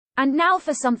And now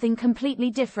for something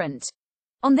completely different.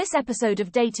 On this episode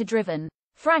of Data Driven,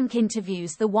 Frank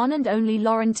interviews the one and only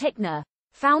Lauren Tickner,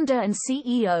 founder and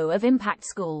CEO of Impact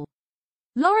School.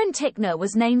 Lauren Tickner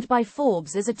was named by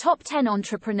Forbes as a top 10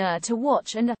 entrepreneur to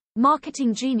watch and a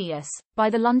marketing genius by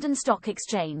the London Stock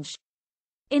Exchange.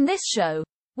 In this show,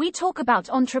 we talk about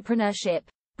entrepreneurship,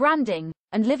 branding,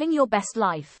 and living your best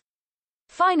life.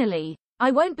 Finally,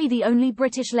 I won't be the only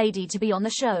British lady to be on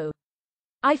the show.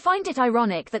 I find it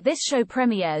ironic that this show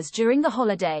premieres during the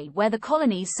holiday where the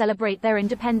colonies celebrate their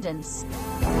independence.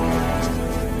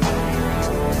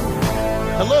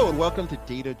 Hello and welcome to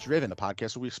Data Driven, a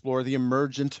podcast where we explore the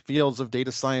emergent fields of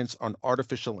data science on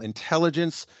artificial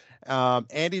intelligence.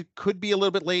 Andy could be a little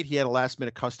bit late. He had a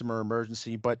last-minute customer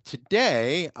emergency, but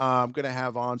today I'm going to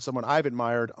have on someone I've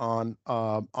admired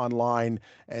online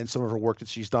and some of her work that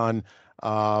she's done.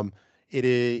 It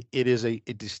is a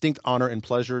distinct honor and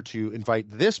pleasure to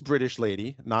invite this British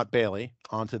lady, not Bailey,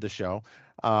 onto the show.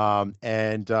 Welcome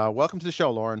to the show,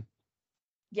 Lauren.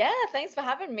 Yeah, thanks for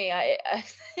having me. I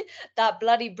that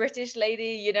bloody British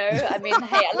lady, you know. I mean,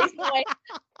 hey, at least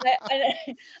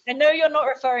I know you're not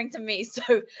referring to me,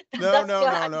 so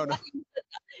no.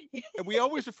 We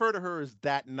always refer to her as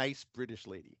that nice British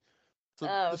lady. So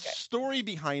the story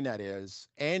behind that is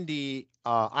Andy.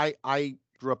 I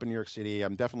grew up in New York City.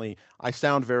 I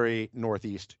sound very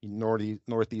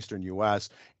northeastern U.S.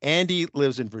 Andy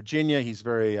lives in Virginia. He's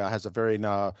has a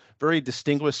very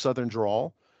distinguished Southern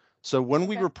drawl. So when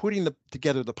we were putting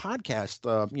together the podcast,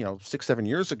 6-7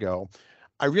 years ago,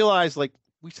 I realized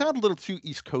we sound a little too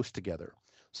East Coast together.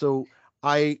 So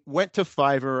I went to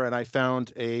Fiverr and I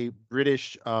found a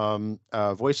British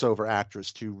voiceover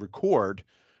actress to record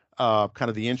kind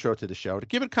of the intro to the show, to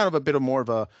give it kind of a bit of more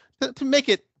of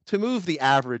to move the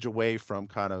average away from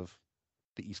kind of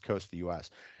the East Coast of the U.S.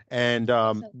 And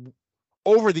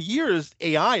over the years,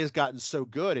 AI has gotten so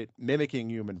good at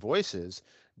mimicking human voices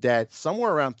that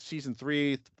somewhere around season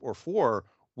 3 or 4,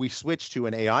 we switched to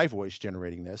an AI voice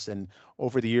generating this. And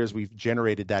over the years, we've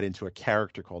generated that into a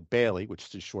character called Bailey,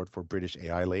 which is short for British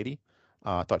AI Lady.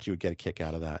 I thought you would get a kick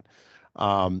out of that.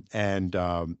 And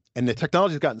the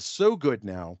technology has gotten so good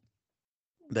now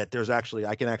that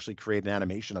I can actually create an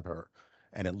animation of her,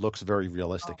 and it looks very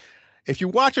realistic. Oh. If you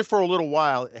watch it for a little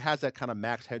while, it has that kind of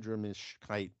Max Headroom-ish,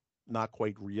 not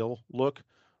quite real look,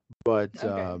 but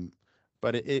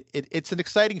it's an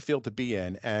exciting field to be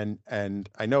in, and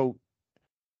I know.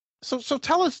 So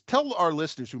tell our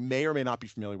listeners who may or may not be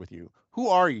familiar with you, who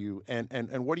are you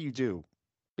and what do you do,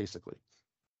 basically?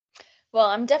 Well,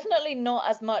 I'm definitely not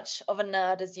as much of a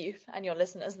nerd as you and your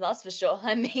listeners, that's for sure.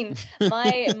 I mean,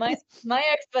 my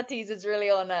expertise is really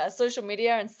on social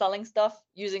media and selling stuff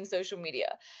using social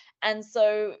media. And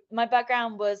so my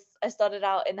background was, I started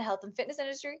out in the health and fitness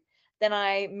industry. Then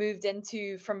I moved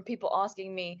from people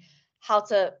asking me how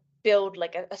to build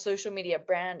a social media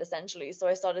brand, essentially. So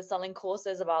I started selling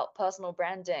courses about personal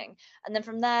branding. And then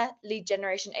from there, lead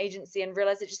generation agency, and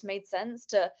realized it just made sense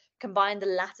to combine the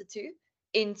latter two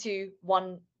into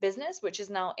one business, which is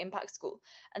now Impact School.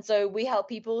 And so we help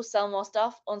people sell more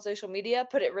stuff on social media,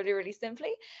 put it really, really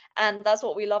simply. And that's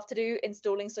what we love to do,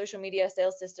 installing social media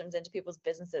sales systems into people's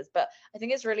businesses. But I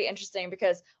think it's really interesting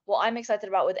because what I'm excited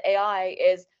about with AI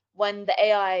is when the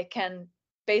AI can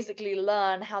basically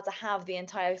learn how to have the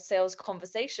entire sales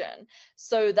conversation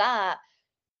so that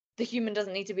the human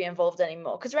doesn't need to be involved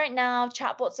anymore. Because right now,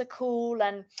 chatbots are cool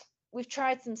and we've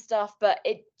tried some stuff, but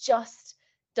it just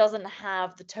doesn't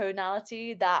have the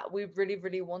tonality that we really,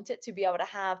 really want it to be able to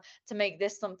have, to make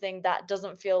this something that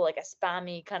doesn't feel like a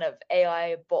spammy kind of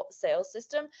AI bot sales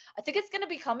system. I think it's going to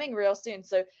be coming real soon.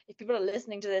 So if people are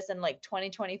listening to this in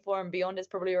 2024 and beyond, it's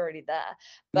probably already there.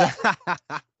 But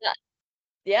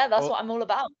yeah, that's what I'm all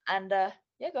about. And go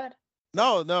ahead.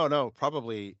 No.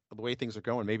 Probably the way things are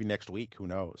going, maybe next week. Who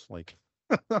knows?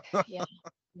 Yeah.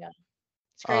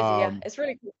 It's crazy. Yeah, it's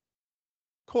really cool.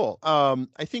 Cool.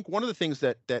 I think one of the things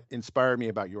that inspired me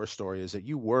about your story is that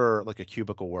you were a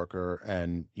cubicle worker,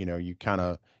 and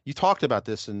you talked about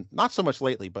this, and not so much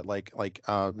lately, but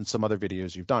in some other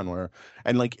videos you've done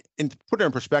put it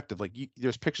in perspective,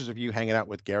 there's pictures of you hanging out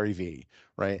with Gary Vee,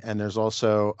 right? And there's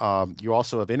also you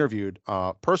also have interviewed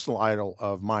personal idol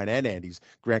of mine and Andy's,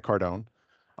 Grant Cardone.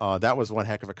 That was one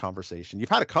heck of a conversation. You've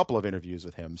had a couple of interviews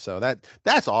with him, so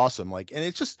that's awesome. And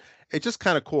it's just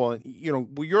kind of cool. And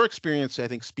your experience, I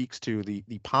think, speaks to the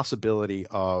possibility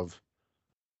of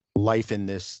life in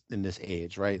this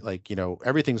age, right?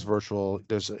 Everything's virtual.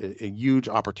 There's a huge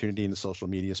opportunity in the social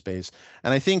media space,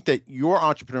 and I think that your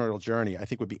entrepreneurial journey, I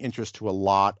think, would be interest to a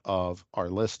lot of our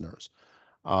listeners.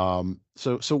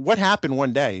 So what happened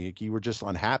one day? You were just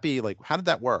unhappy. How did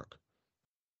that work?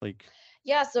 Like,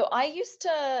 yeah, so I used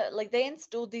to like they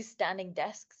installed these standing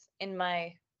desks in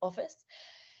my office.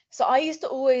 So I used to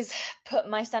always put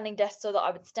my standing desk so that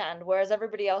I would stand, whereas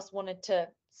everybody else wanted to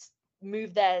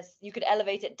move theirs. You could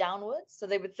elevate it downwards, so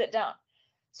they would sit down.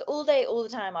 So all day, all the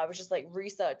time, I was just like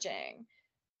researching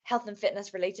health and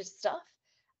fitness related stuff.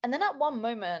 And then at one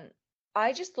moment,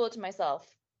 I just thought to myself,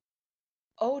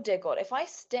 oh dear God, if I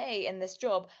stay in this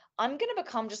job, I'm going to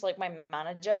become just like my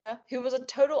manager, who was a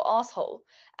total asshole.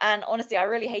 And honestly, I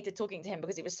really hated talking to him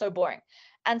because he was so boring.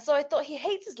 And so I thought he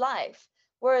hates his life.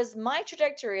 Whereas my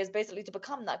trajectory is basically to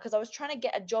become that because I was trying to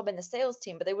get a job in the sales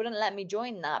team, but they wouldn't let me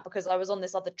join that because I was on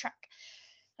this other track.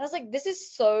 And I was like, this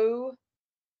is so,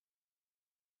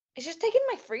 it's just taking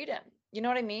my freedom. You know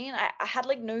what I mean? I had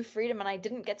like no freedom and I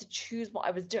didn't get to choose what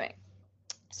I was doing.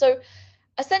 So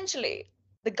essentially,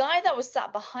 the guy that was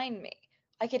sat behind me,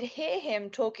 I could hear him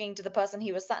talking to the person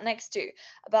he was sat next to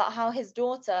about how his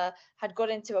daughter had got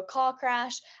into a car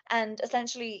crash, and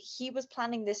essentially he was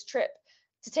planning this trip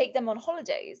to take them on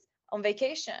holidays, on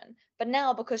vacation. But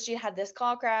now, because she had this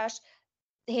car crash,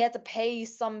 he had to pay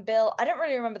some bill. I don't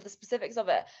really remember the specifics of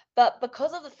it, but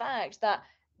because of the fact that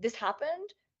this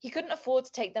happened, he couldn't afford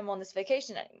to take them on this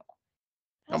vacation anymore.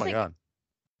 I oh was my like, God.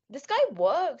 this guy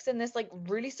works in this like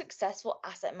really successful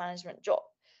asset management job,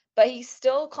 but he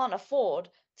still can't afford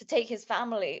to take his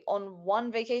family on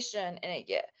one vacation in a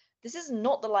year. This is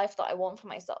not the life that I want for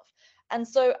myself. And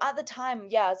so at the time,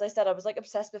 yeah, as I said, I was like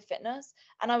obsessed with fitness,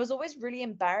 and I was always really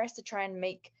embarrassed to try and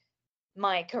make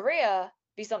my career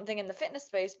be something in the fitness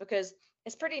space because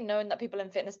it's pretty known that people in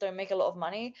fitness don't make a lot of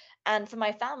money. And for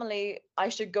my family, I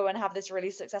should go and have this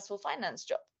really successful finance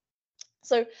job.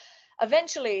 So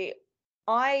eventually,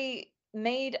 I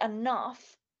made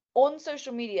enough on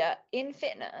social media in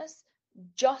fitness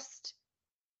just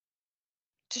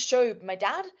to show my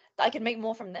dad that I could make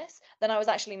more from this than I was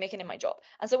actually making in my job.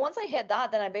 And so once I hit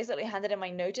that, then I basically handed in my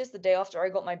notice the day after I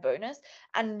got my bonus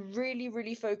and really,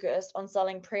 really focused on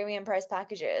selling premium price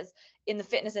packages in the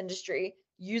fitness industry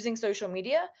using social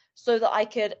media so that I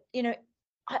could,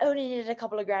 I only needed a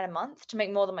couple of grand a month to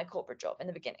make more than my corporate job in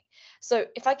the beginning. So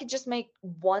if I could just make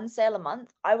one sale a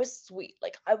month, I was sweet.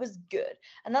 Like I was good.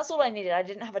 And that's all I needed. I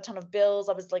didn't have a ton of bills.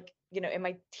 I was like, in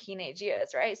my teenage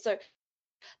years, right? So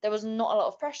there was not a lot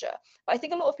of pressure. But I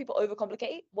think a lot of people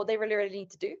overcomplicate what they really, really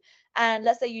need to do. And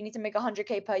let's say you need to make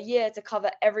 100K per year to cover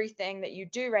everything that you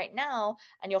do right now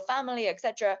and your family,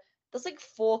 etc. That's like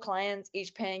 4 clients,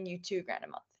 each paying you 2 grand a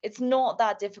month. It's not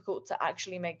that difficult to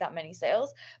actually make that many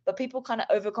sales, but people kind of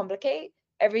overcomplicate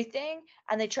everything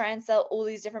and they try and sell all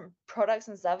these different products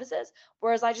and services.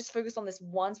 Whereas I just focused on this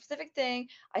one specific thing.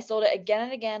 I sold it again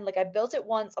and again. Like I built it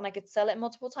once and I could sell it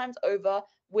multiple times over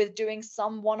with doing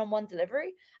some one-on-one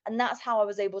delivery. And that's how I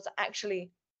was able to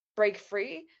actually break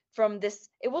free from this.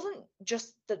 It wasn't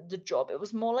just the job, it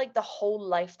was more like the whole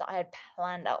life that I had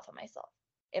planned out for myself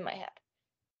in my head.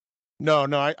 No,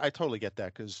 I totally get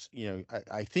that because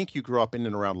I think you grew up in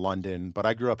and around London, but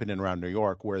I grew up in and around New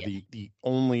York, where Yeah. the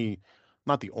only,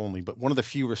 not the only, but one of the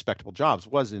few respectable jobs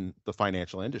was in the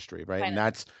financial industry, right? And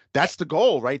Finance. that's the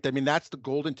goal, right? I mean, that's the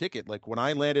golden ticket. Like when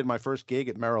I landed my first gig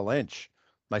at Merrill Lynch,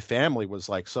 my family was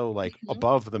like so like Mhm.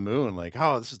 above the moon, like,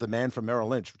 oh, this is the man from Merrill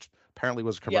Lynch, which apparently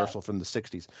was a Yeah. commercial from the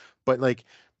 60s. But like,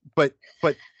 but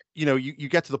you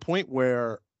get to the point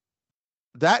where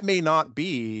that may not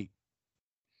be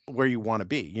where you want to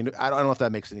be. I don't know if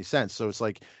that makes any sense. So it's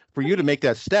like for you to make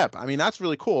that step, I mean, that's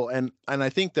really cool. And I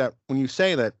think that when you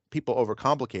say that people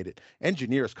overcomplicate it,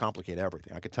 engineers complicate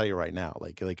everything. I can tell you right now.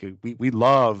 Like we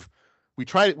love we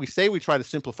try to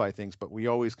simplify things, but we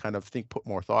always kind of put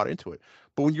more thought into it.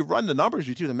 But when you run the numbers,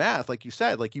 you do the math, like you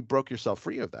said, like you broke yourself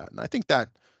free of that. And I think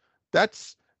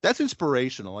that's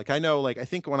inspirational. Like I know, like I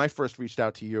think when I first reached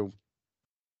out to you,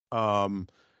 um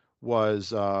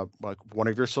was like one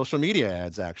of your social media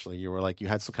ads. Actually, you were like you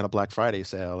had some kind of Black Friday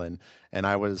sale, and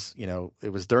I was, it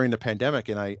was during the pandemic,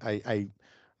 and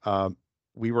um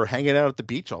we were hanging out at the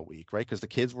beach all week, right? Because the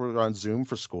kids were on Zoom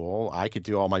for school. I could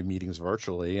do all my meetings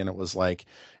virtually, and it was like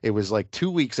 2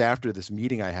 weeks after this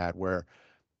meeting I had where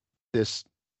this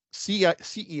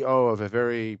CEO of a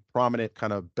very prominent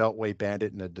kind of beltway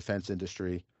bandit in the defense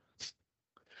industry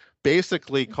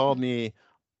basically called Mhm. me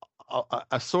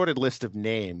a sorted list of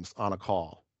names on a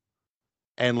call.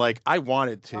 And like I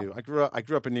wanted Wow. to. I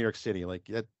grew up in New York City. Like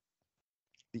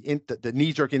the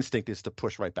knee jerk instinct is to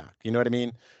push right back. You know what I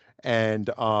mean? And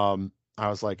I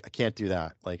was like, I can't do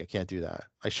that. Like I can't do that.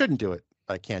 I shouldn't do it.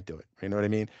 But I can't do it. You know what I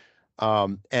mean?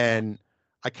 And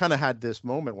I kind of had this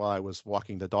moment while I was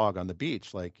walking the dog on the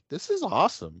beach. Like this is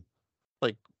awesome.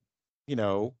 Like you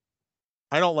know,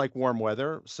 I don't like warm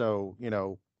weather, so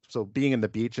being in the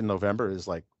beach in November is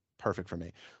like perfect for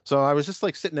me. So I was just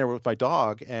like sitting there with my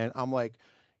dog, and I'm like,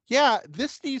 yeah,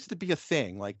 this needs to be a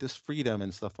thing, like this freedom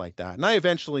and stuff like that. And I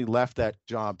eventually left that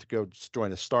job to go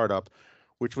join a startup,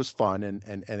 which was fun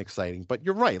and exciting. But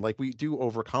you're right, like we do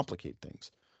overcomplicate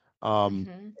things.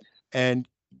 Um, and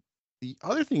the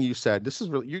other thing you said, this is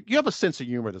really, you have a sense of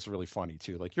humor that's really funny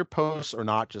too. Like your posts are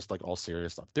not just like all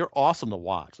serious stuff. They're awesome to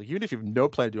watch. Like even if you have no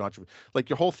plan to do entrepreneur, like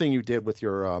your whole thing you did with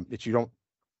your that you don't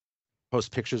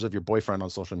post pictures of your boyfriend on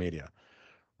social media,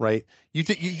 right?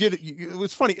 It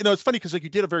was funny. It's funny because like you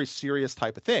did a very serious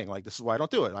type of thing. Like this is why I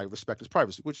don't do it. I respect his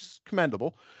privacy, which is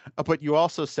commendable. But you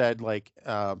also said like,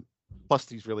 plus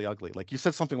he's really ugly. Like you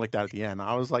said something like that at the end.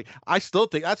 I was like, I still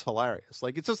think that's hilarious.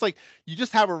 Like it's just like you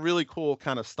just have a really cool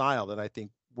kind of style that I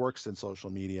think works in social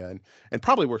media and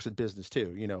probably works in business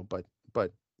too.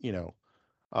 But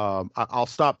I'll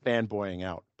stop fanboying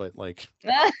out. But like,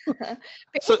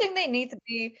 people think they need to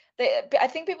be. I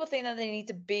think people think that they need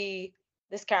to be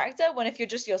this character when if you're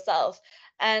just yourself.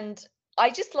 And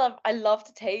I love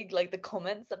to take like the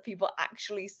comments that people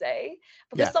actually say,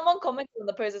 because someone commented on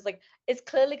the post, it's like, it's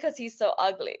clearly because he's so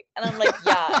ugly, and I'm like,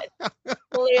 yeah, it's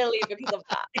clearly because of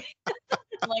that.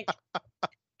 I'm like,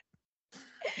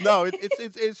 no,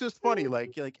 it's just funny,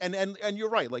 like and you're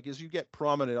right. Like as you get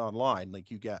prominent online, like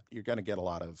you're gonna get a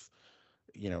lot of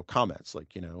comments,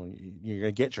 like you're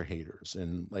gonna get your haters,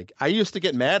 and like I used to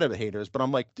get mad at the haters, but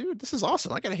I'm like, dude, this is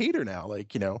awesome. I got a hater now,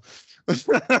 like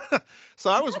So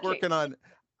I was working on.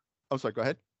 I'm sorry. Go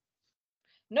ahead.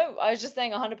 No, I was just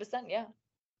saying 100%. Yeah.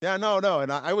 Yeah, no,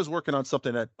 and I was working on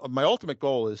something that my ultimate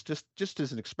goal is just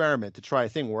as an experiment to try a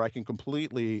thing where I can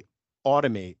completely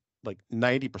automate like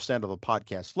 90% of a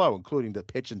podcast flow, including the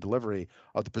pitch and delivery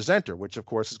of the presenter, which of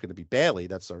course is going to be Bailey.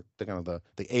 That's the kind of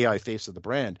the AI face of the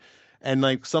brand. And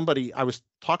like I was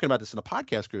talking about this in a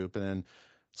podcast group, and then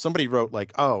somebody wrote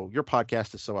like, "Oh, your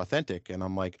podcast is so authentic," and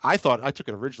I'm like, I took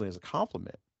it originally as a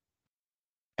compliment.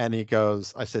 And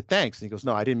I said, thanks. And he goes,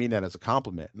 no, I didn't mean that as a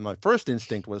compliment. And my first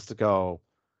instinct was to go,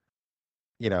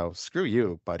 screw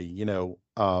you, buddy, and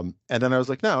then I was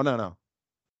like, no.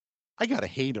 I got a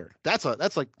hater. That's like,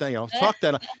 talk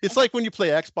that. It's like when you play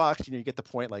Xbox, you get the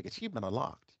point, like achievement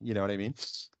unlocked. You know what I mean?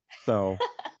 So,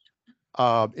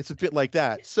 it's a bit like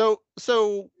that.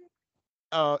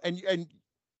 And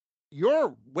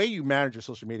your way you manage your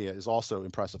social media is also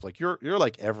impressive. Like you're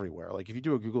like everywhere. Like if you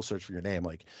do a Google search for your name,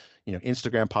 like,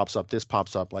 Instagram pops up, this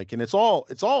pops up, like, and it's all,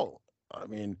 I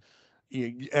mean,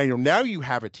 now you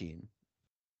have a team.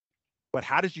 But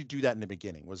how did you do that in the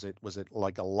beginning? Was it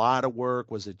like a lot of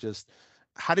work? Was it just,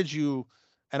 how did you,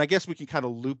 and I guess we can kind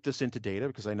of loop this into data,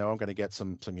 because I know I'm going to get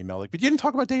some email, like, but you didn't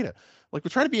talk about data. Like we're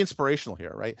trying to be inspirational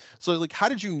here, right? So like, how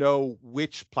did you know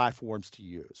which platforms to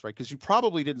use, right? Because you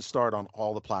probably didn't start on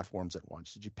all the platforms at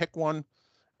once. Did you pick one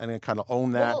and then kind of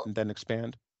own that and then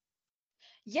expand?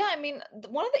 Yeah, I mean,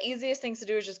 one of the easiest things to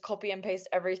do is just copy and paste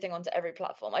everything onto every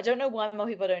platform. I don't know why more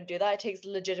people don't do that. It takes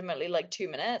legitimately like 2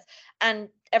 minutes. And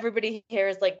everybody here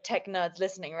is like tech nerds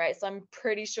listening, right? So I'm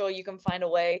pretty sure you can find a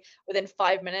way within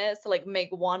 5 minutes to like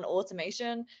make one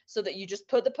automation so that you just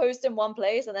put the post in one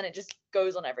place and then it just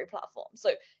goes on every platform.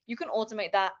 So you can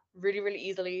automate that really, really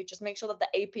easily. Just make sure that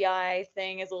the API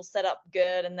thing is all set up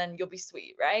good, and then you'll be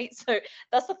sweet, right? So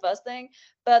that's the first thing.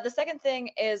 But the second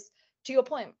thing is, to your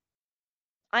point,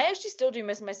 I actually still do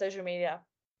miss my social media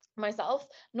myself,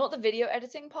 not the video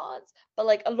editing parts, but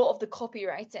like a lot of the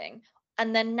copywriting.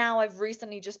 And then now I've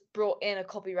recently just brought in a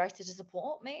copywriter to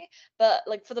support me. But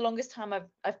like for the longest time,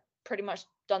 I've pretty much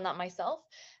done that myself.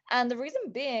 And the reason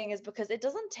being is because it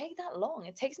doesn't take that long.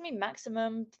 It takes me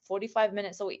maximum 45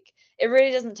 minutes a week. It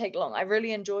really doesn't take long. I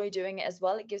really enjoy doing it as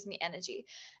well. It gives me energy.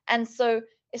 And so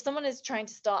if someone is trying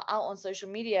to start out on social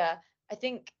media, I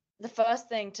think the first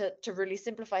thing to really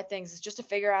simplify things is just to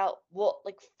figure out what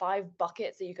like 5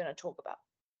 buckets that you're going to talk about.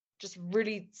 Just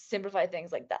really simplify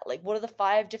things like that. Like what are the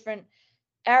 5 different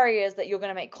areas that you're going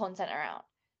to make content around?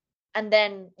 And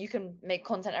then you can make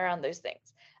content around those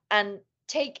things. And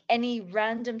take any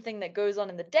random thing that goes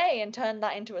on in the day and turn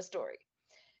that into a story.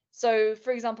 So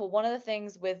for example, one of the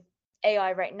things with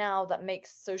AI right now that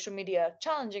makes social media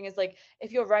challenging is like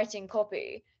if you're writing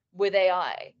copy with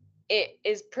AI, it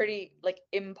is pretty like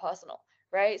impersonal,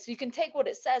 right? So you can take what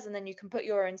it says and then you can put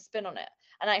your own spin on it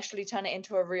and actually turn it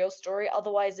into a real story.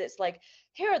 Otherwise, it's like,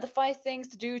 here are the 5 things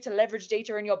to do to leverage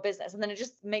data in your business. And then it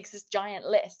just makes this giant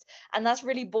list. And that's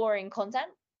really boring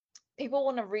content. People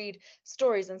want to read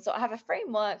stories. And so I have a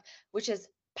framework, which is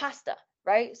PASTA,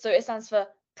 right? So it stands for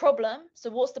problem. So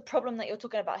what's the problem that you're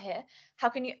talking about here? How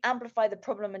can you amplify the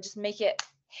problem and just make it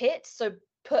hit? So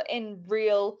put in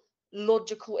real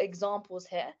logical examples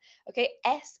here. Okay,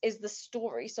 S is the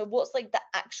story. So what's like the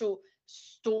actual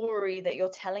story that you're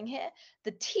telling here.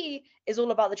 The T is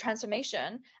all about the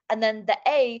transformation, and then the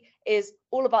A is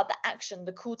all about the action,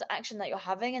 the call to action that you're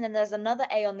having, and then there's another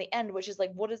A on the end, which is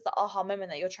like, what is the aha moment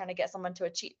that you're trying to get someone to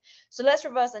achieve? So let's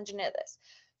reverse engineer this.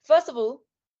 First of all,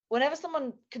 whenever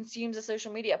someone consumes a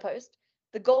social media post,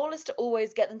 the goal is to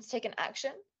always get them to take an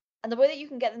action. And the way that you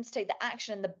can get them to take the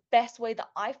action, the best way that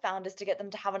I found is to get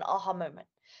them to have an aha moment.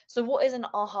 So what is an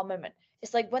aha moment?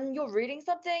 It's like when you're reading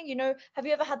something, have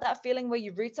you ever had that feeling where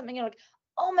you read something and you're like,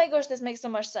 oh my gosh, this makes so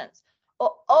much sense.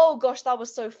 Or, oh gosh, that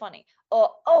was so funny. Or,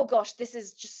 oh gosh, this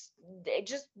is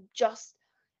it just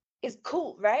is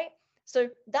cool, right? So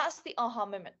that's the aha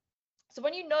moment. So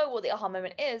when you know what the aha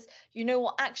moment is, you know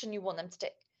what action you want them to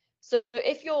take. So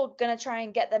if you're going to try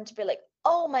and get them to be like,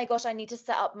 oh my gosh, I need to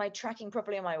set up my tracking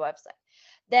properly on my website,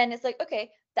 then it's like, okay,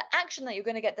 the action that you're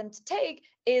going to get them to take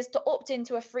is to opt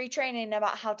into a free training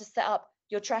about how to set up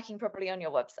your tracking properly on your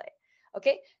website.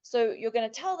 Okay, so you're going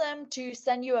to tell them to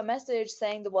send you a message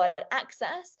saying the word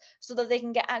access so that they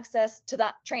can get access to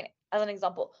that training, as an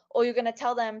example. Or you're going to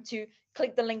tell them to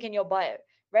click the link in your bio,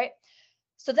 right?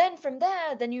 So then from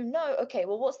there, then okay,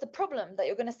 well, what's the problem that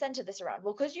you're going to center this around?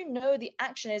 Well, because the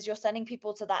action is you're sending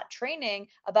people to that training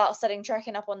about setting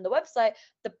tracking up on the website.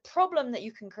 The problem that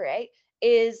you can create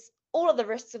is all of the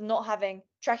risks of not having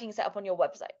tracking set up on your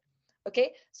website.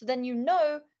 Okay, so then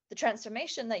the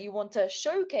transformation that you want to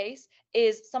showcase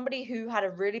is somebody who had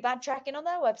a really bad tracking on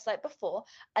their website before,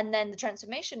 and then the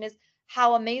transformation is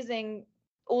how amazing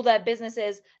all their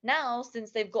businesses now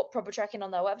since they've got proper tracking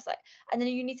on their website. And then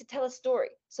you need to tell a story.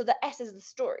 So the S is the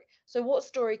story. So what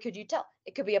story could you tell?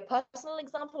 It could be a personal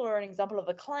example or an example of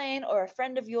a client or a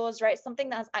friend of yours, right? Something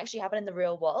that has actually happened in the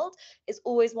real world is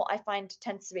always what I find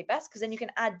tends to be best, because then you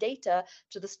can add data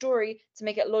to the story to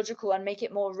make it logical and make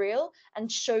it more real and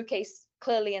showcase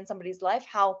clearly in somebody's life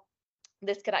how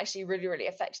this could actually really, really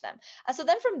affect them. And so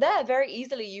then from there, very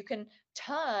easily, you can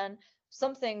turn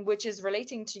something which is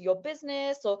relating to your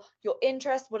business or your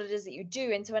interest, what it is that you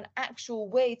do, into an actual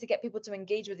way to get people to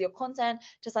engage with your content,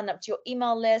 to sign up to your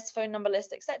email list, phone number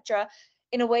list, etc.,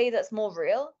 in a way that's more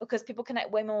real, because people connect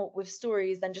way more with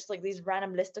stories than just like these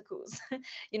random listicles.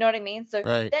 You know what I mean? So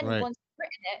Right, then right. once you've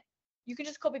written it, you can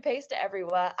just copy paste it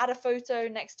everywhere, add a photo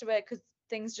next to it, because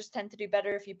things just tend to do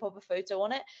better if you pop a photo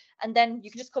on it, and then you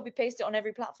can just copy paste it on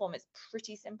every platform. It's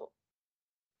pretty simple.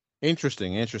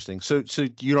 Interesting, interesting. So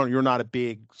you're not a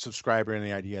big subscriber in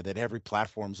the idea that every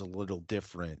platform's a little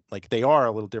different. Like they are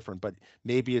a little different, but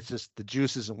maybe it's just the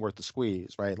juice isn't worth the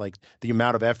squeeze, right? Like the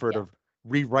amount of effort Yeah. of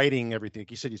rewriting everything. Like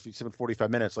you said you spent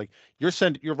 45 minutes. Like you're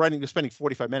spending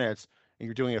 45 minutes and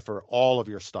you're doing it for all of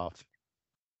your stuff,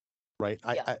 right?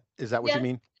 Yeah. Is that what you Yeah.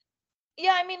 mean?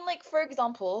 Yeah, I mean, like, for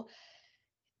example,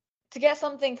 to get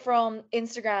something from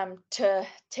Instagram to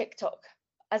TikTok,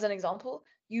 as an example,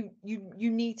 you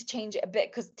need to change it a bit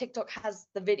because TikTok has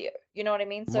the video. You know what I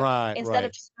mean? So Right, instead of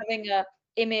right. just having a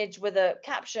image with a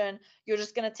caption, you're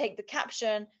just going to take the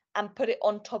caption and put it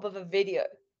on top of a video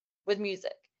with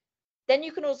music. Then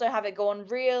you can also have it go on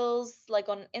Reels, like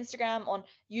on Instagram, on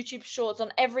YouTube Shorts,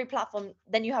 on every platform.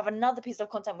 Then you have another piece of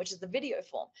content, which is the video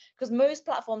form, because most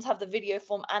platforms have the video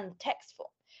form and the text form.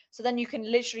 So then you can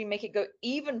literally make it go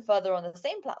even further on the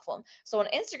same platform. So on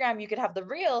Instagram, you could have the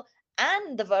Reel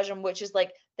and the version, which is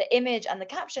like the image and the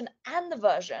caption, and the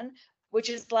version, which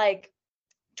is like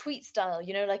tweet style,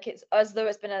 like it's as though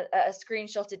it's been a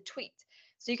screenshotted tweet.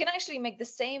 So you can actually make the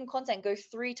same content go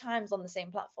 3 times on the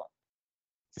same platform.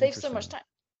 Save so much Interesting. time.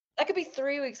 That could be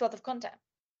 3 weeks worth of content.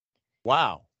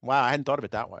 Wow. Wow. I hadn't thought of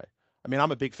it that way. I mean,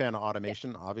 I'm a big fan of Yeah.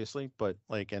 automation, obviously, but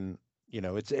like, and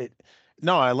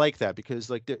no, I like that because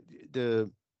like the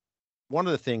one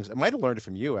of the things I might have learned it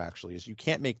from you actually is you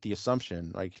can't make the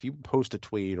assumption, like if you post a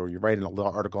tweet or you're writing a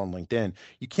little article on LinkedIn,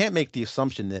 you can't make the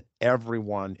assumption that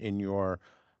everyone in your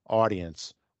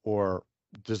audience or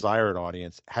desired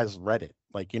audience has read it.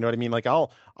 Like, you know what I mean? Like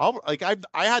I'll like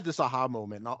I had this aha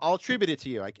moment and I'll attribute it to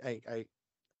you.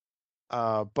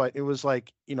 But it was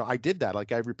like, I did that.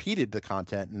 Like I repeated the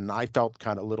content and I felt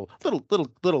kind of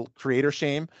little creator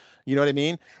shame. You know what I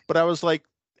mean? But I was like,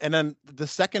 and then the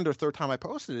second or third time I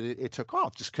posted it, it took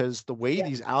off just because the way Yeah.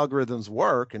 these algorithms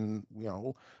work and,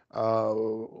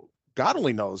 God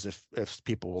only knows if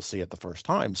people will see it the first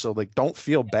time. So like, don't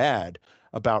feel bad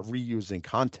about reusing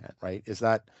content, right? Is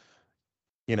that,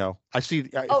 I see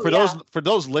Oh yeah. for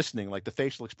those listening, like the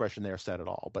facial expression there said it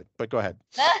all, but go ahead.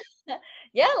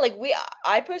 Yeah, like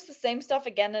I post the same stuff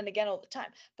again and again all the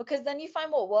time, because then you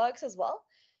find what works as well.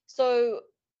 So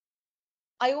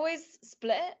I always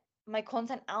split my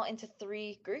content out into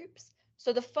 3 groups.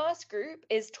 So the first group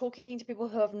is talking to people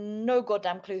who have no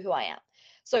goddamn clue who I am.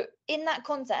 So in that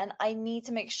content, I need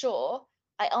to make sure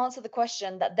I answer the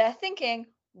question that they're thinking,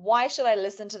 why should I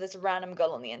listen to this random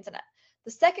girl on the internet?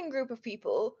 The second group of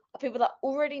people are people that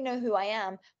already know who I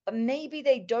am, but maybe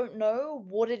they don't know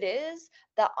what it is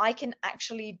that I can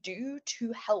actually do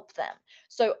to help them.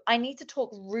 So I need to talk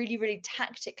really, really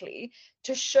tactically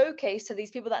to showcase to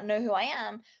these people that know who I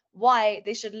am why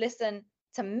they should listen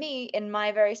to me in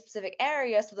my very specific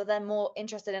area so that they're more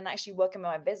interested in actually working with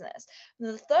my business. And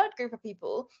the third group of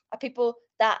people are people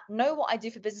that know what I do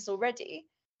for business already,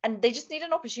 and they just need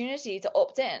an opportunity to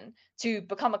opt in to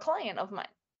become a client of mine.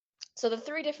 So the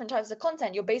three different types of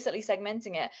content, you're basically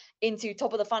segmenting it into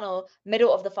top of the funnel,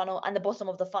 middle of the funnel, and the bottom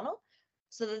of the funnel.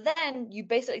 So that then you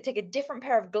basically take a different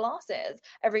pair of glasses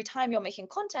every time you're making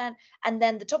content. And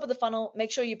then the top of the funnel,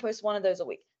 make sure you post one of those a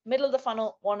week. Middle of the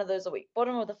funnel, one of those a week.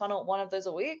 Bottom of the funnel, one of those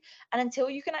a week. And until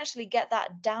you can actually get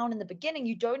that down in the beginning,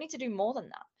 you don't need to do more than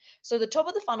that. So the top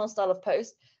of the funnel style of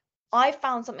post, I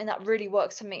found something that really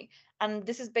works for me. And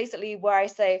this is basically where I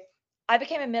say, I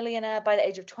became a millionaire by the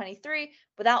age of 23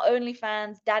 without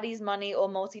OnlyFans, daddy's money, or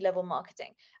multi-level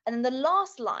marketing. And then the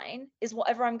last line is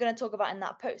whatever I'm going to talk about in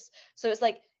that post. So it's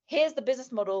like, here's the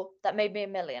business model that made me a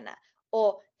millionaire,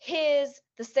 or here's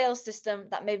the sales system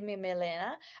that made me a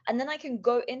millionaire. And then I can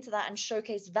go into that and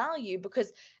showcase value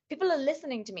because people are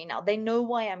listening to me now. They know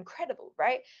why I'm credible,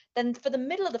 right? Then for the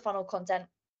middle of the funnel content,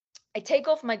 I take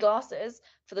off my glasses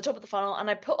for the top of the funnel and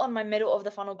I put on my middle of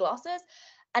the funnel glasses.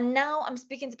 And now I'm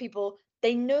speaking to people.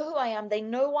 They know who I am. They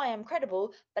know why I'm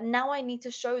credible. But now I need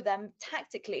to show them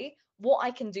tactically what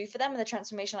I can do for them and the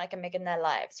transformation I can make in their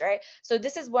lives, right? So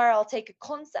this is where I'll take a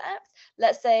concept.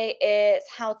 Let's say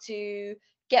it's how to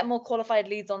get more qualified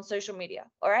leads on social media.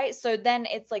 All right. So then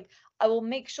it's like, I will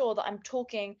make sure that I'm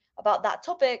talking about that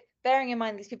topic, bearing in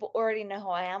mind these people already know who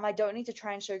I am. I don't need to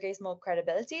try and showcase more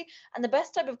credibility. And the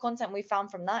best type of content we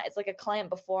found from that is like a client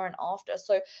before and after.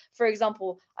 So for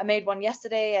example, I made one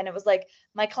yesterday and it was like,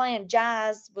 my client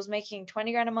Jazz was making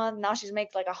 20 grand a month. Now she's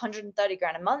making like 130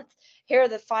 grand a month. Here are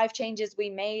the 5 changes we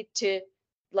made to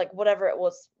like whatever it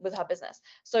was with her business.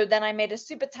 So then I made a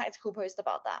super tactical post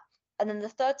about that. And then the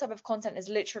third type of content is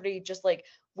literally just like,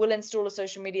 we'll install a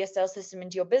social media sales system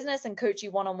into your business and coach you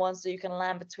one-on-one so you can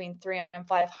land between 3 and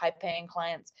 5 high-paying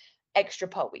clients extra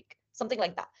per week, something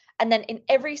like that. And then in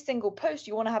every single post,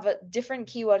 you want to have a different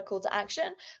keyword call to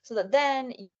action so that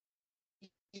then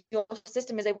your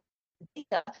system is able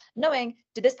to knowing,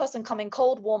 did this person come in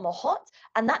cold, warm, or hot?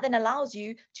 And that then allows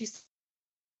you to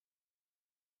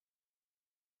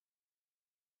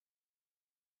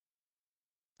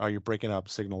Oh, you're breaking up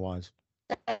signal-wise.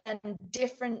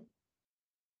 different.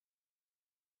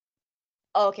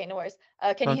 Oh, okay, no worries.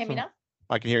 Can you hear me now?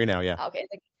 I can hear you now, yeah. Okay.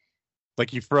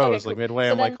 Like you froze, okay, cool. like midway.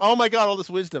 So I'm then, like, oh my God, all this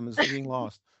wisdom is being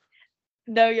lost.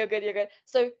 No, you're good, you're good.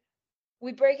 So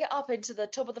we break it up into the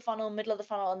top of the funnel, middle of the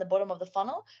funnel, and the bottom of the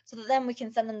funnel, so that then we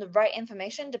can send them the right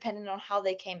information depending on how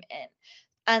they came in.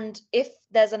 And if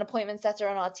there's an appointment setter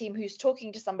on our team who's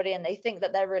talking to somebody and they think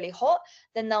that they're really hot,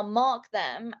 then they'll mark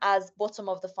them as bottom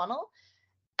of the funnel.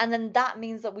 And then that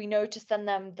means that we know to send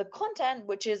them the content,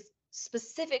 which is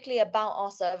specifically about our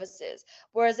services.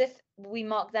 Whereas if we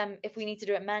mark them, if we need to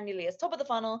do it manually as top of the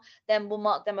funnel, then we'll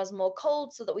mark them as more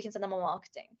cold so that we can send them more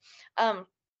marketing.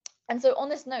 And so on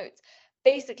this note,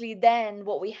 basically then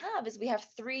what we have is we have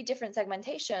 3 different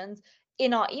segmentations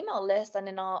in our email list and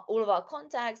in our all of our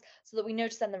contacts so that we know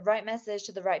to send the right message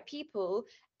to the right people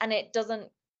and it doesn't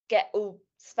get all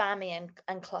spammy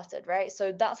and cluttered, right?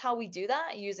 So that's how we do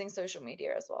that using social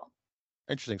media as well.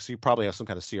 Interesting. So you probably have some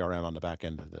kind of CRM on the back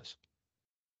end of this.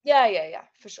 Yeah,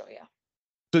 for sure,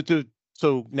 yeah.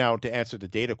 So now to answer the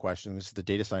data question, this is the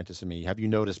data scientist in me. Have you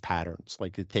noticed patterns?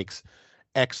 Like it takes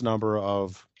X number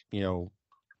of,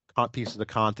 pieces of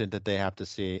content that they have to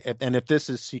see. And if this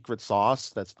is secret sauce,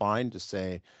 that's fine. Just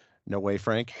say, no way,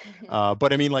 Frank.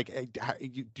 But I mean, like,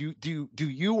 do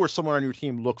you or someone on your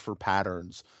team look for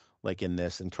patterns like in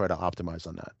this and try to optimize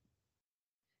on that?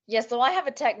 Yeah, so I have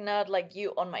a tech nerd like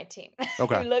you on my team who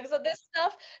looks at this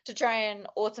stuff to try and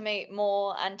automate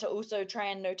more and to also try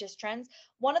and notice trends.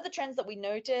 One of the trends that we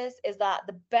notice is that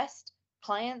the best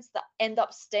clients that end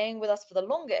up staying with us for the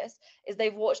longest is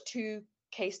they've watched 2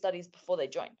 case studies before they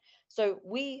join. So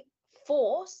we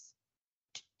force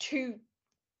 2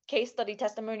 case study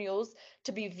testimonials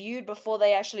to be viewed before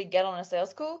they actually get on a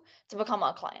sales call to become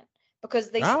our client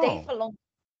because they stay for long.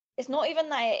 It's not even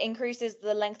that it increases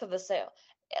the length of the sale,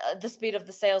 the speed of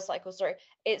the sales cycle, sorry.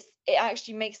 It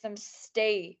actually makes them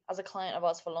stay as a client of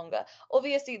ours for longer.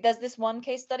 Obviously, there's this one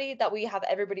case study that we have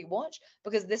everybody watch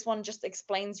because this one just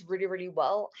explains really, really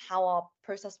well how our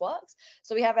process works.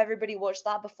 So we have everybody watch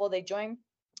that before they join.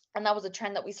 And that was a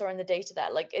trend that we saw in the data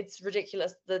there. Like, it's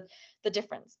ridiculous, the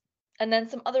difference. And then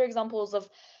some other examples of,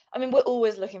 I mean, we're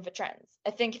always looking for trends.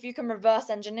 I think if you can reverse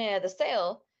engineer the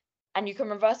sale and you can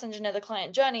reverse engineer the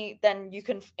client journey, then you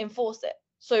can enforce it.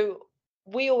 So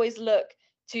we always look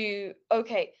to,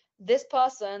 okay, this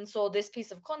person saw this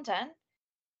piece of content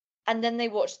and then they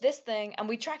watch this thing, and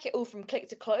we track it all from click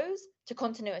to close to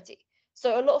continuity.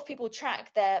 So a lot of people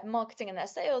track their marketing and their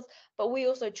sales, but we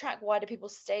also track why do people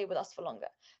stay with us for longer.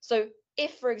 So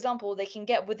if, for example, they can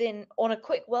get within on a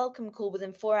quick welcome call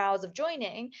within 4 hours of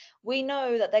joining, we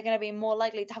know that they're going to be more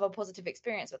likely to have a positive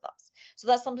experience with us. So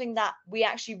that's something that we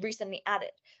actually recently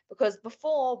added, because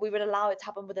before we would allow it to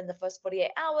happen within the first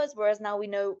 48 hours, whereas now we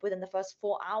know within the first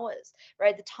 4 hours,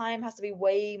 right? The time has to be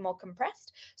way more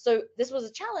compressed. So this was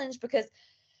a challenge because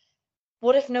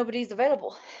what if nobody's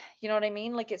available? You know what I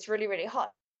mean? Like, it's really, really hard.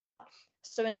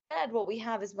 So instead, what we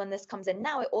have is when this comes in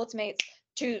now, it automates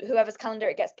to whoever's calendar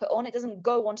it gets put on. It doesn't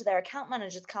go onto their account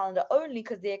manager's calendar only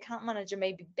because the account manager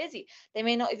may be busy. They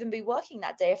may not even be working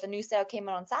that day if a new sale came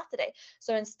in on Saturday.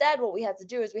 So instead, what we had to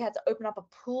do is we had to open up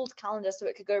a pooled calendar so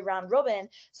it could go round robin.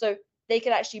 So they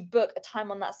could actually book a time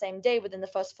on that same day within the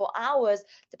first 4 hours,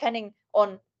 depending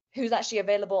on who's actually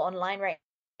available online right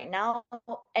now.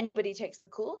 Anybody takes the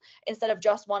call instead of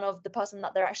just one of the person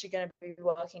that they're actually going to be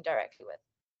working directly with.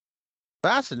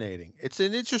 Fascinating. It's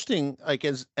an interesting, like,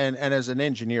 as as an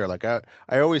engineer, like I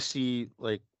always see,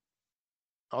 like,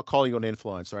 I'll call you an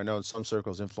influencer. I know in some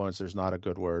circles influencer is not a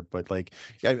good word, but like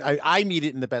I mean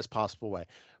it in the best possible way.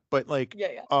 But like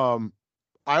Yeah.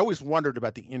 I always wondered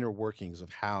about the inner workings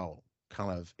of how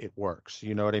kind of it works.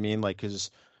 You know what I mean? Like,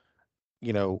 because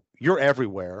you're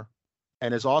everywhere,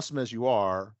 and as awesome as you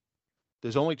are,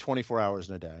 there's only 24 hours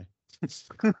in a day.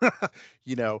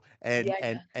 And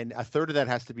Yeah. and a third of that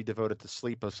has to be devoted to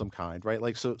sleep of some kind, right?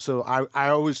 Like, so I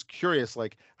always curious,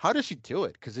 like, how does she do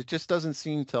it? Because it just doesn't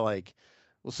seem to, like,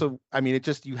 well, so I mean, it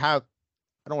just, you have,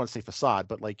 I don't want to say facade,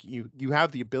 but like you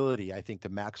have the ability, I think, to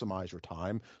maximize your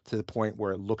time to the point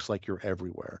where it looks like you're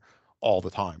everywhere all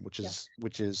the time, which Yeah.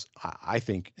 is I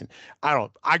think, and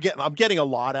I'm getting a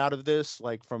lot out of this,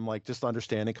 like, from, like, just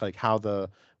understanding, like, how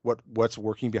what's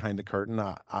working behind the curtain.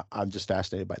 I'm just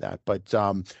fascinated by that. But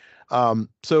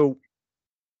so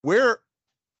where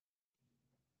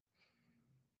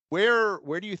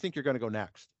where do you think you're going to go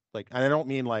next? Like, and I don't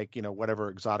mean, like, whatever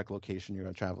exotic location you're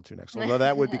going to travel to next, although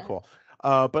that would be cool.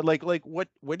 But like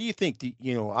what do you think?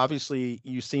 Obviously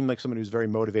you seem like someone who's very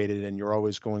motivated, and you're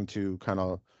always going to kind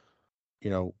of,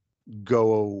 you know,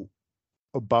 go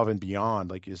above and beyond.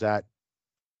 Like,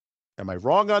 am I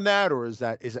wrong on that? Or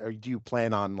or do you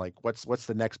plan on, like, what's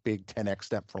the next big 10x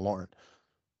step for Lauren?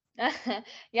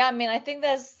 Yeah, I mean, I think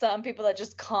there's some people that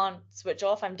just can't switch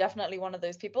off. I'm definitely one of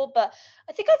those people, but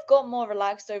I think I've got more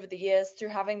relaxed over the years through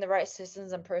having the right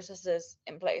systems and processes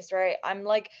in place, right? I'm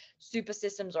like super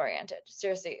systems oriented,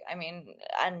 seriously. I mean,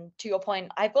 and to your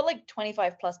point, I've got like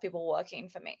 25 plus people working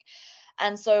for me.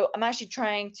 And so I'm actually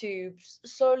trying to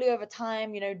slowly over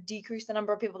time, decrease the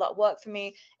number of people that work for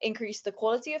me, increase the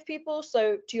quality of people.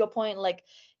 So to your point, like,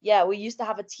 yeah, we used to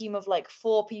have a team of like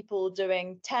 4 people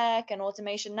doing tech and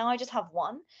automation. Now I just have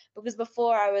one, because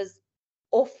before I was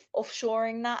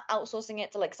offshoring that, outsourcing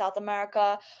it to like South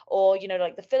America or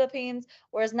like the Philippines,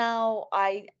 whereas now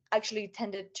I actually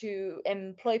tended to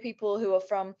employ people who are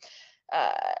from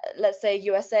uh, let's say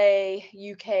USA,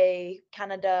 UK,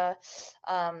 Canada,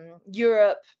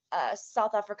 Europe,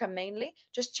 South Africa mainly,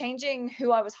 just changing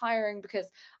who I was hiring, because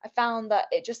I found that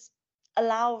it just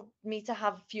allowed me to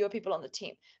have fewer people on the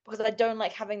team, because I don't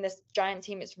like having this giant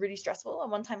team. It's really stressful. I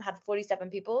one time had 47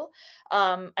 people,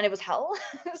 and it was hell.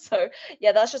 So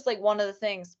yeah, that's just like one of the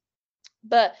things.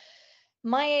 But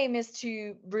my aim is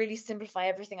to really simplify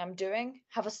everything I'm doing,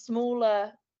 have a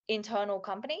smaller internal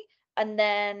company, and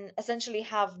then essentially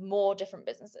have more different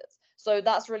businesses. So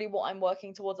that's really what I'm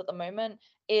working towards at the moment,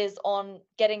 is on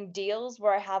getting deals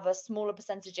where I have a smaller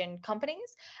percentage in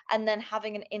companies and then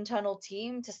having an internal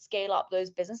team to scale up those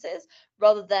businesses,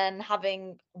 rather than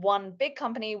having one big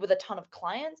company with a ton of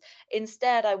clients.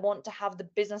 Instead, I want to have the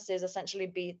businesses essentially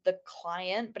be the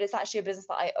client, but it's actually a business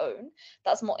that I own.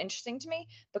 That's more interesting to me,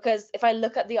 because if I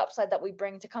look at the upside that we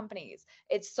bring to companies,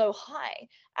 it's so high.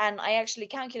 And I actually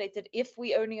calculated, if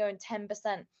we only own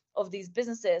 10% of these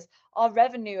businesses, our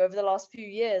revenue over the last few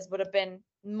years would have been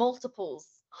multiples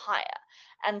higher.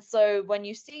 And so when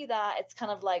you see that, it's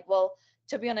kind of like, well,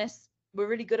 to be honest, we're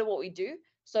really good at what we do.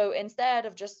 So instead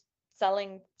of just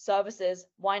selling services,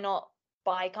 why not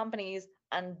buy companies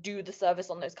and do the service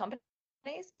on those companies?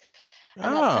 And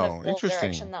that's kind of Oh, more the direction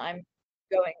interesting. that I'm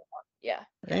going. Yeah.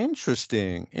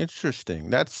 Interesting.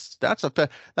 That's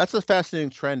a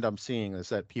fascinating trend I'm seeing, is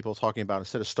that people talking about,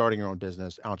 instead of starting your own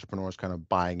business, entrepreneurs kind of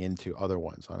buying into other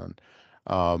ones.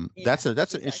 Yeah, That's an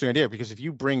interesting exactly. idea, because if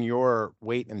you bring your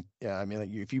weight and I mean,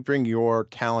 like, if you bring your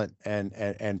talent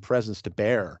and presence to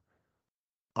bear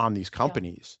on these Yeah,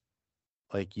 companies,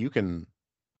 like, you can,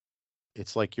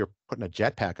 it's like you're putting a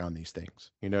jetpack on these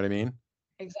things. You know what I mean?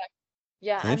 exactly.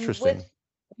 Yeah, and Interesting.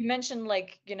 you mentioned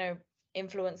like,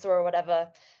 influencer or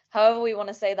whatever, however we want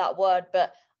to say that word,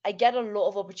 but I get a lot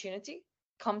of opportunity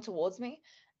come towards me,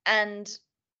 and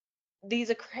these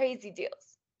are crazy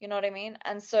deals. You know what I mean?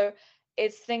 And so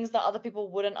it's things that other people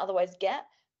wouldn't otherwise get.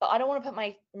 But I don't want to put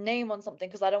my name on something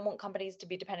because I don't want companies to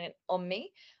be dependent on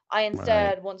me. I Right.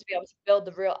 instead want to be able to build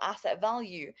the real asset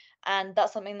value. And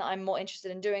that's something that I'm more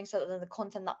interested in doing, so that the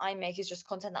content that I make is just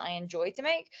content that I enjoy to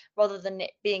make rather than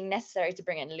it being necessary to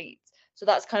bring in leads. So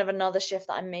that's kind of another shift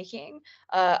that I'm making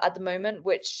at the moment,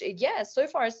 which, yeah, so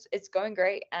far it's going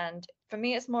great. And for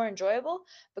me, it's more enjoyable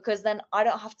because then I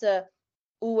don't have to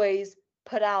always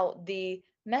put out the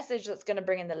message that's going to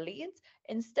bring in the leads.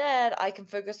 Instead, I can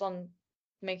focus on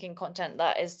making content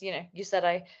that is, you said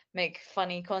I make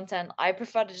funny content. I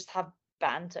prefer to just have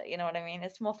banter, you know what I mean?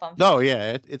 It's more fun for No, me.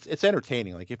 yeah, it's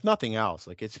entertaining. Like, if nothing else,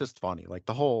 like, it's just funny. Like,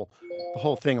 the whole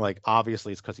thing, like,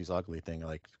 obviously it's because he's ugly thing,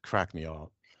 like, cracked me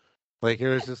up. Like, it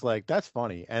was just like, that's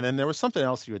funny. And then there was something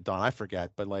else you had done, I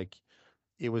forget, but like,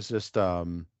 it was just I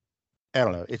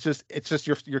don't know. It's just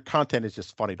your content is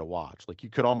just funny to watch. Like, you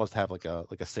could almost have like a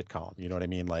sitcom. You know what I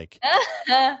mean? Like,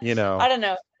 I you know, don't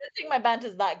know. I don't think my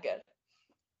banter's that good.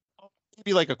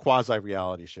 maybe like a quasi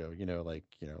reality show. Like,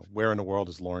 where in the world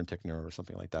is Lauren Tickner or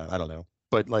something like that. I don't know,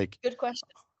 but like, Good question.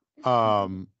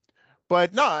 um,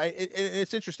 but no,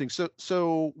 it's interesting.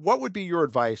 So what would be your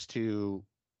advice to,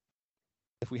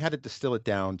 if we had to distill it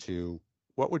down to,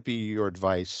 what would be your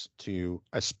advice to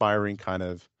aspiring kind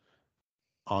of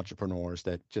entrepreneurs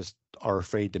that just are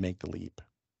afraid to make the leap?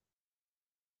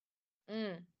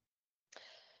 Mm.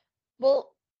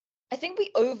 Well, I think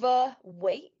we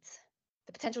overweight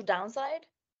the potential downside,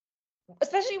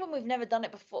 especially when we've never done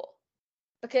it before,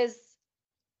 because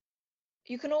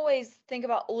you can always think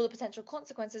about all the potential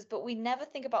consequences, but we never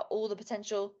think about all the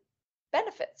potential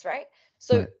benefits, right?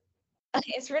 So Right.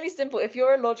 it's really simple. If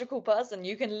you're a logical person,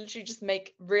 you can literally just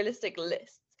make realistic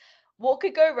lists. What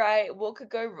could go right? What could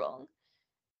go wrong?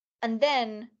 And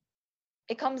then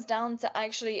it comes down to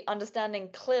actually understanding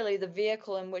clearly the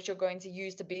vehicle in which you're going to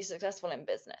use to be successful in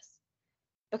business.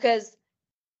 Because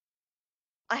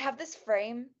I have this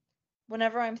frame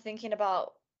whenever I'm thinking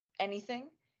about anything,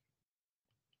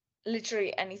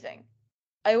 literally anything.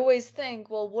 I always think,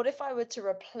 well, what if I were to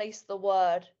replace the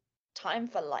word time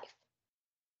for life?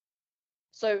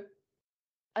 So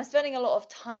I'm spending a lot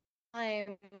of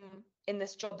time in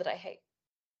this job that I hate.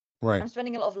 Right. I'm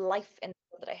spending a lot of life in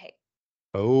the job that I hate.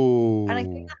 And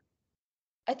Oh,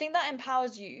 I think that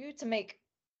empowers you to make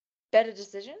better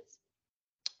decisions.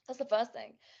 That's the first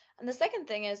thing. And the second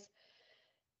thing is,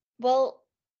 well,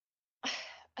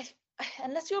 I,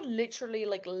 unless you're literally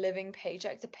like living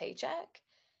paycheck to paycheck,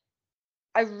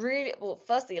 I really, well,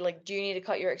 firstly, like, do you need to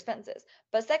cut your expenses?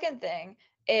 But second thing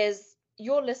is,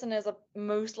 your listeners are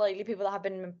most likely people that have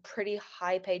been in pretty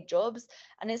high paid jobs.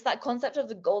 And it's that concept of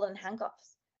the golden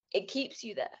handcuffs. It keeps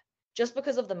you there just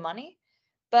because of the money.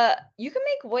 But you can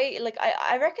make way, like,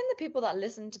 I reckon the people that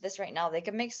listen to this right now, they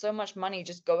can make so much money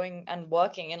just going and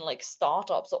working in like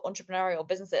startups or entrepreneurial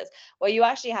businesses where you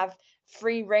actually have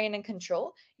free reign and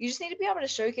control. You just need to be able to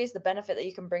showcase the benefit that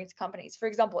you can bring to companies. For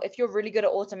example, if you're really good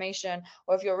at automation,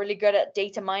 or if you're really good at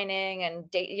data mining and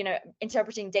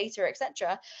interpreting data,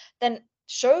 etc., then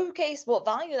showcase what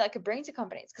value that could bring to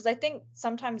companies. Because I think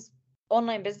sometimes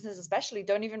online businesses especially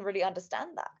don't even really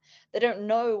understand that. They don't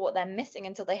know what they're missing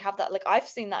until they have that. Like, I've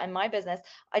seen that in my business.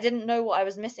 I didn't know what I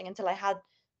was missing until I had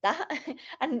that.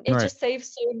 And it right. just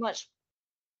saves so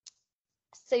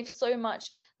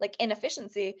much like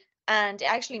inefficiency. And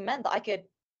it actually meant that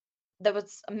there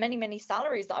was many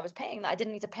salaries that I was paying that I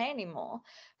didn't need to pay anymore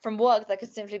from work that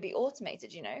could simply be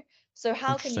automated. So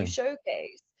Interesting.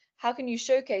 how can you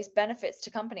showcase benefits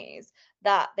to companies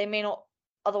that they may not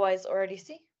otherwise already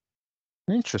see?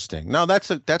 Interesting. No,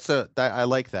 that I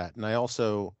like that. And I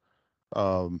also,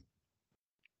 um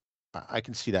I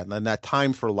can see that. And then that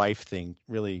time for life thing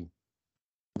really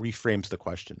reframes the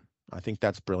question. I think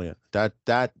that's brilliant.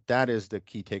 That is the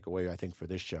key takeaway, I think, for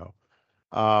this show.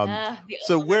 The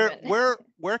So other movement.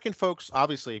 where can folks,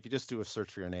 obviously, if you just do a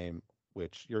search for your name,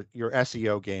 which your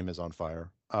SEO game is on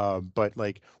fire, but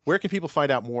like, where can people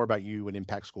find out more about you and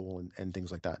Impact School and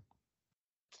things like that?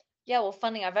 Yeah, well,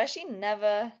 funny. I've actually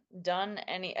never done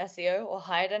any SEO or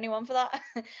hired anyone for that.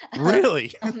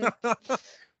 Really? But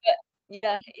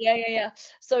yeah.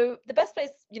 So the best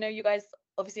place, you guys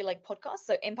obviously like podcasts,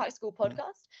 so Impact School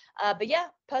podcast. But yeah,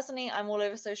 personally, I'm all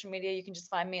over social media. You can just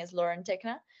find me as Lauren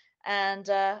Tickner, and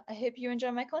I hope you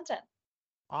enjoy my content.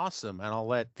 Awesome. And I'll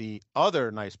let the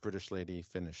other nice British lady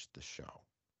finish the show.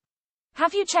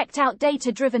 Have you checked out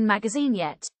Data Driven magazine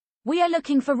yet? We are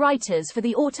looking for writers for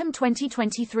the autumn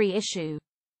 2023 issue.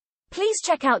 Please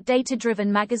check out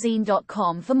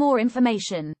datadrivenmagazine.com for more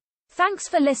information. Thanks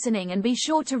for listening, and be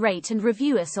sure to rate and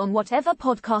review us on whatever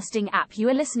podcasting app you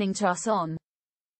are listening to us on.